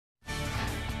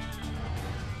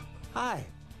Hi,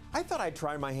 I thought I'd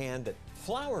try my hand at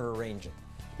flower arranging.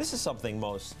 This is something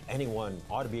most anyone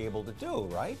ought to be able to do,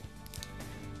 right?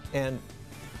 And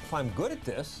if I'm good at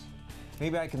this,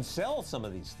 maybe I can sell some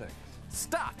of these things.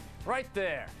 Stop! Right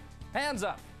there. Hands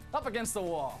up against the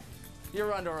wall.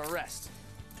 You're under arrest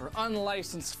for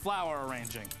unlicensed flower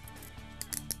arranging.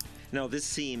 Now, this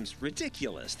seems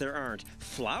ridiculous. There aren't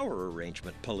flower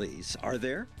arrangement police, are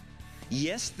there?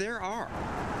 Yes, there are.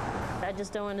 I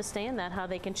just don't understand that, how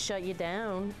they can shut you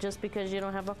down just because you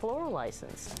don't have a floral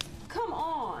license. Come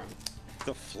on.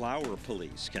 The flower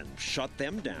police can shut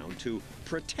them down to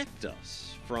protect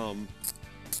us from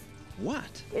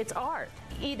what? It's art.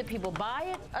 Either people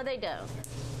buy it or they don't.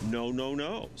 No, no,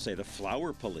 no, say the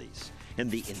flower police and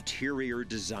the interior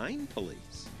design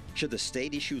police. Should the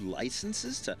state issue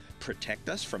licenses to protect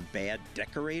us from bad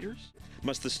decorators?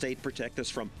 Must the state protect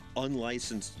us from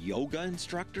unlicensed yoga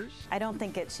instructors? I don't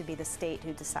think it should be the state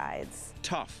who decides.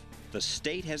 Tough. The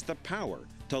state has the power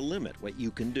to limit what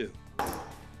you can do.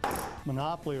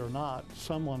 Monopoly or not,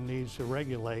 someone needs to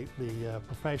regulate the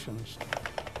professions.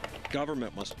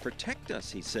 Government must protect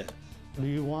us, he said. Do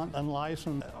you want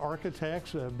unlicensed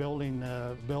architects building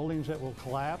buildings that will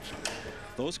collapse?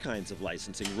 Those kinds of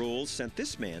licensing rules sent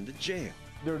this man to jail.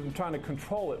 They're trying to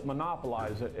control it,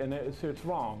 monopolize it, and it's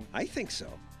wrong. I think so.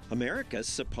 America's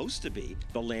supposed to be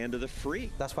the land of the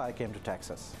free. That's why I came to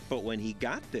Texas. But when he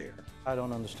got there, I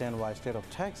don't understand why the state of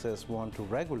Texas want to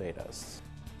regulate us.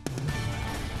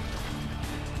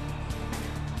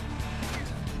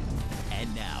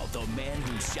 And now, the man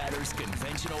who shatters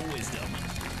conventional wisdom,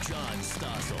 John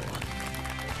Stossel.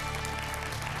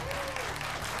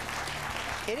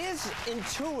 It is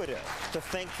intuitive to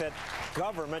think that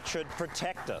government should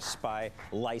protect us by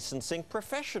licensing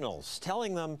professionals,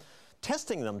 testing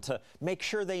them to make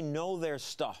sure they know their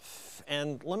stuff.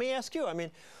 And let me ask you,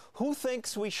 who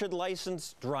thinks we should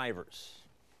license drivers?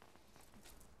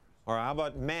 Or how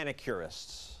about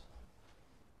manicurists?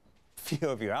 A few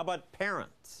of you. How about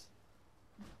parents?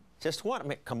 Just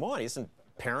one. Come on, isn't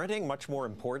parenting much more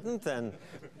important than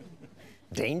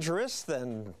dangerous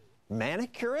than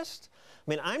manicurist?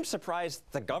 I'm surprised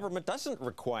the government doesn't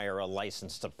require a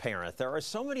license to parent. There are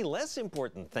so many less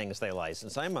important things they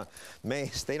license. I'm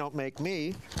amazed they don't make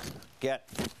me get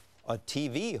a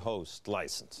TV host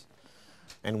license.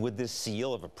 And would this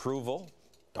seal of approval,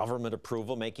 government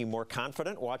approval, make you more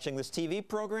confident watching this TV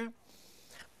program?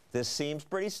 This seems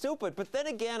pretty stupid, but then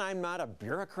again, I'm not a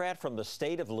bureaucrat from the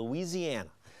state of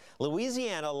Louisiana.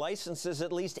 Louisiana licenses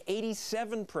at least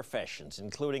 87 professions,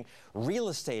 including real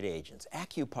estate agents,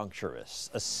 acupuncturists,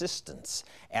 assistants,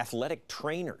 athletic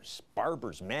trainers,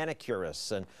 barbers,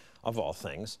 manicurists, and, of all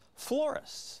things,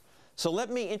 florists. So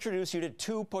let me introduce you to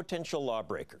two potential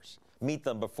lawbreakers. Meet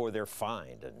them before they're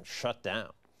fined and shut down.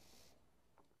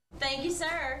 Thank you,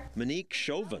 sir. Monique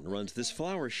Chauvin runs this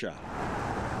flower shop.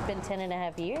 Been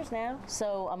 10.5 years now,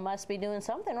 so I must be doing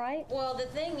something right. Well, the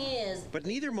thing is... But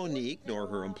neither Monique nor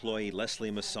her employee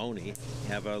Leslie Massoni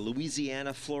have a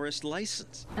Louisiana florist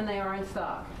license. And they are in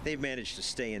stock. They've managed to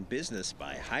stay in business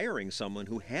by hiring someone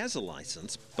who has a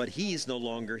license, but he's no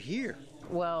longer here.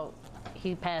 Well,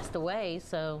 he passed away,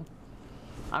 so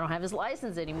I don't have his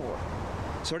license anymore.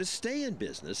 So to stay in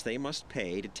business, they must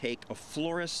pay to take a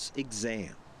florist's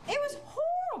exam. It was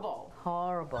horrible.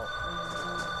 Horrible.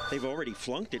 They've already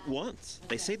flunked it once.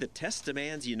 They say the test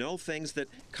demands you know things that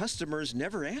customers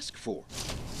never ask for.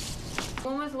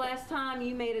 When was the last time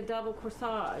you made a double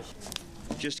corsage?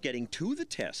 Just getting to the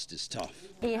test is tough.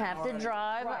 You have to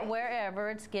drive wherever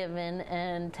it's given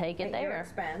and take it there. At your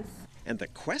expense. And the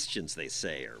questions, they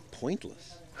say, are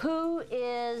pointless. Who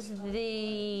is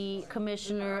the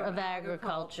Commissioner of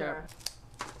Agriculture?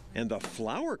 And the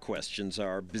flower questions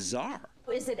are bizarre.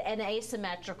 Is it an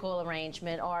asymmetrical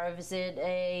arrangement, or is it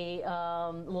a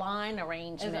line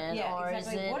arrangement, or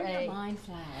exactly. is it what are your line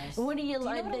flowers? What do you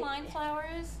like? like? Do you know what a line flower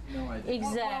is? No idea.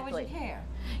 Exactly. Why would you care?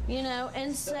 You know,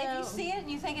 and so if you see it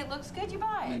and you think it looks good, you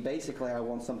buy it. Basically, I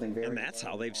want something very... And that's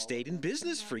how they've stayed in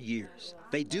business for years.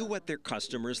 They do what their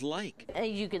customers like.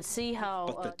 You can see how...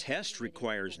 But the test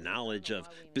requires knowledge of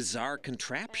bizarre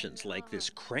contraptions like this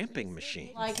cramping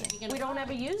machine. Like, we don't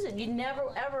ever use it. You never,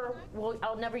 ever... Well,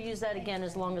 I'll never use that again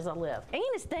as long as I live. And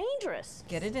it's dangerous.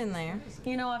 Get it in there.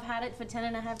 You know, I've had it for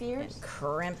 10.5 years.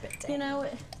 Crimp it down. You know,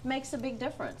 it makes a big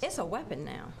difference. It's a weapon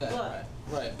now. Look.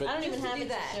 Right, but I don't even have to do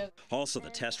that. Also, the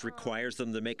test requires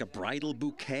them to make a bridal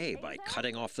bouquet by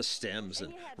cutting off the stems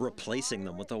and replacing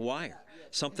them with a wire,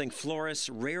 something florists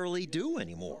rarely do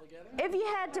anymore. If you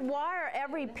had to wire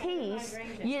every piece,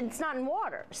 it's not in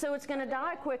water, so it's going to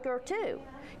die quicker too.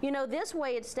 You know, this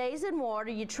way it stays in water,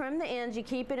 you trim the ends, you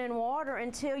keep it in water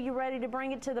until you're ready to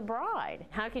bring it to the bride.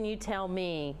 How can you tell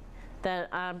me that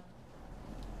I'm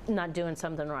not doing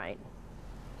something right?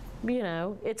 You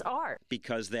know, it's art.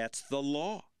 Because that's the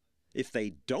law. If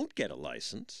they don't get a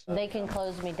license, They can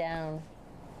close me down.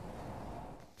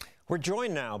 We're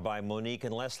joined now by Monique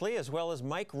and Leslie, as well as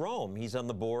Mike Rome. He's on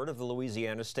the board of the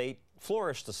Louisiana State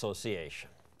Florist Association.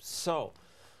 So,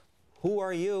 who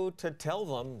are you to tell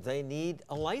them they need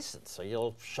a license, or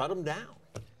you'll shut them down?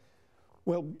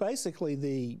 Well, basically,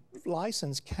 the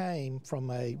license came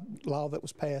from a law that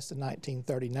was passed in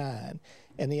 1939,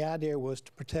 and the idea was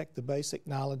to protect the basic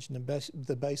knowledge and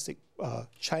the basic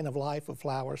chain of life of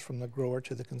flowers from the grower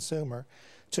to the consumer,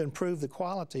 to improve the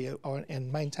quality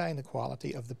and maintain the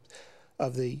quality of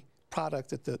the product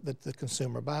that the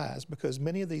consumer buys, because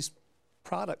many of these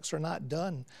products are not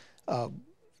done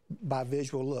by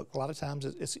visual look. A lot of times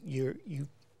you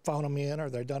phone them in, or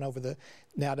they're done over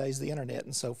nowadays the internet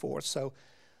and so forth. So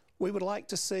we would like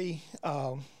to see,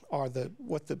 what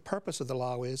the purpose of the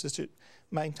law is to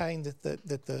maintain that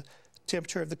the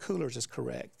temperature of the coolers is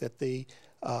correct. That the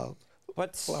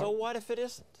But so what if it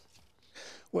isn't?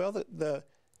 Well,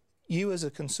 you as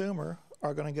a consumer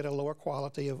are going to get a lower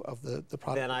quality of the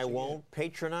product. Then I won't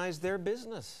patronize their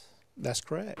business. That's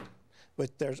correct.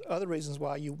 But there's other reasons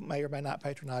why you may or may not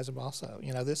patronize them also.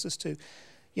 You know, this is to,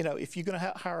 you know, if you're going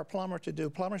to hire a plumber to do a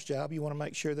plumber's job, you want to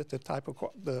make sure that the type of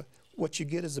what you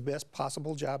get is the best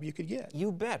possible job you could get.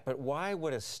 You bet, but why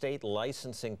would a state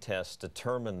licensing test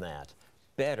determine that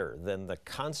better than the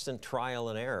constant trial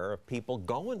and error of people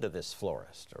going to this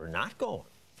florist or not going?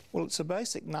 Well, it's a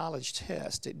basic knowledge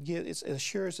test. It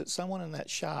assures that someone in that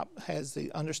shop has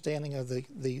the understanding of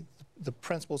the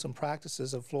principles and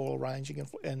practices of floral arranging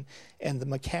and the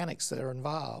mechanics that are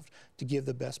involved to give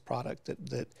the best product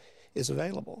that is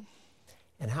available.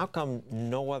 And how come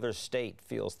no other state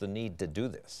feels the need to do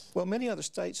this? Well, many other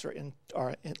states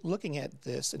are looking at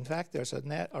this. In fact, there's a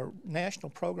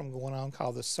national program going on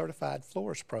called the Certified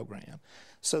Florist Program,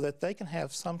 so that they can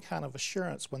have some kind of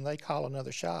assurance when they call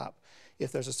another shop.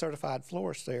 If there's a certified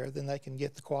florist there, then they can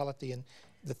get the quality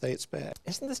that they expect.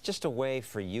 Isn't this just a way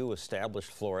for you established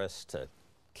florists to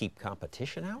keep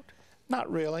competition out?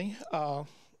 Not really.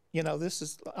 You know, this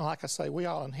is, like I say, we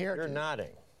all inherited. You're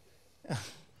nodding.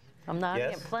 I'm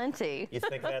nodding Yes? at plenty. You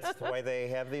think that's the way they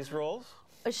have these rules?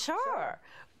 Sure.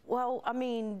 Well, I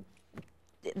mean,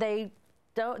 they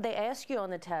ask you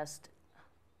on the test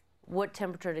what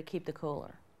temperature to keep the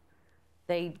cooler.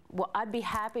 Well, I'd be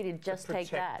happy to just take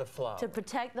that. To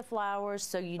protect the flowers,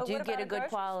 so you do get a good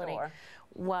quality.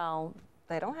 Well,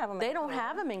 They don't have them. they don't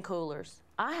have them in coolers.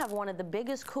 I have one of the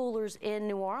biggest coolers in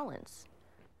New Orleans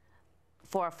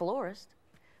for a florist,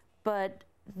 but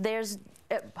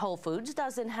Whole Foods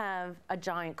doesn't have a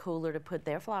giant cooler to put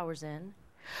their flowers in.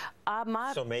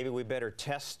 So maybe we better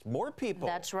test more people.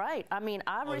 That's right. I mean,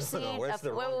 I received.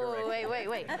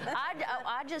 Wait.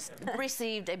 I just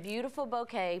received a beautiful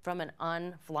bouquet from an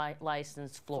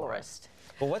unlicensed florist.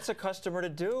 Well, what's a customer to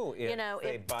do if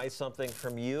they buy something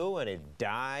from you and it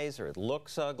dies or it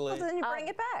looks ugly? Well, then you bring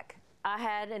it back. I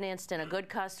had an instant. A good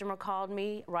customer called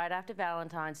me right after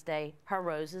Valentine's Day. Her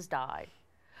roses died.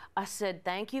 I said,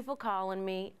 thank you for calling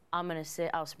me.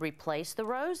 I'll replace the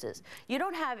roses. You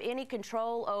don't have any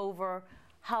control over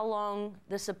how long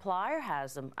the supplier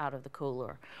has them out of the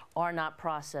cooler or not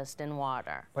processed in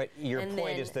water. But your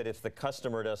point is that if the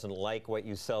customer doesn't like what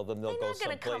you sell them, they'll go someplace else. They're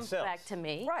not going to come back to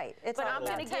me. Right. But I'm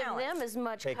going to give them as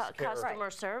much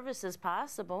customer service as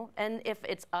possible. And if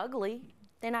it's ugly,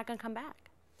 they're not going to come back.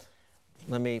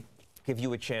 Let me give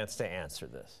you a chance to answer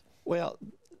this. Well,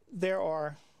 there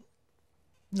are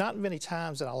not many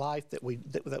times in our life that we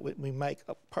make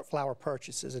flower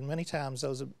purchases, and many times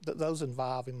those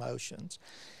involve emotions.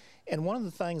 And one of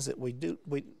the things that we do,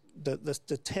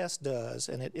 the test does,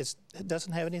 and it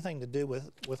doesn't have anything to do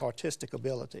with artistic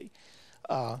ability.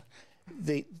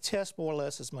 The test more or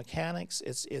less is mechanics.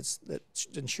 It's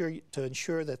to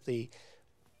ensure that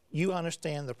you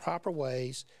understand the proper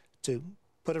ways to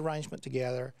put arrangement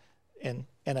together. And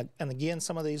again,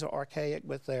 some of these are archaic,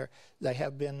 but they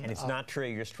have been. And it's not true.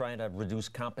 You're just trying to reduce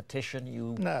competition.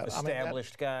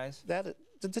 Established guys.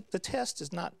 The test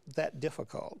is not that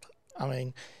difficult. I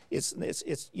mean, it's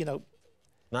you know.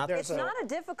 It's not a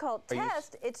difficult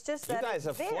test. It's just that it's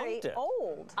very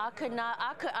old.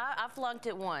 I flunked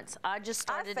it once. I just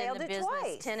started in the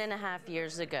business 10.5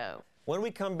 years ago. When we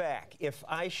come back, if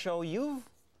I show you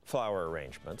flower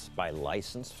arrangements by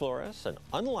licensed florists and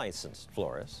unlicensed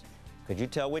florists, could you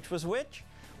tell which was which?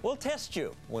 We'll test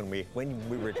you when we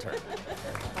return.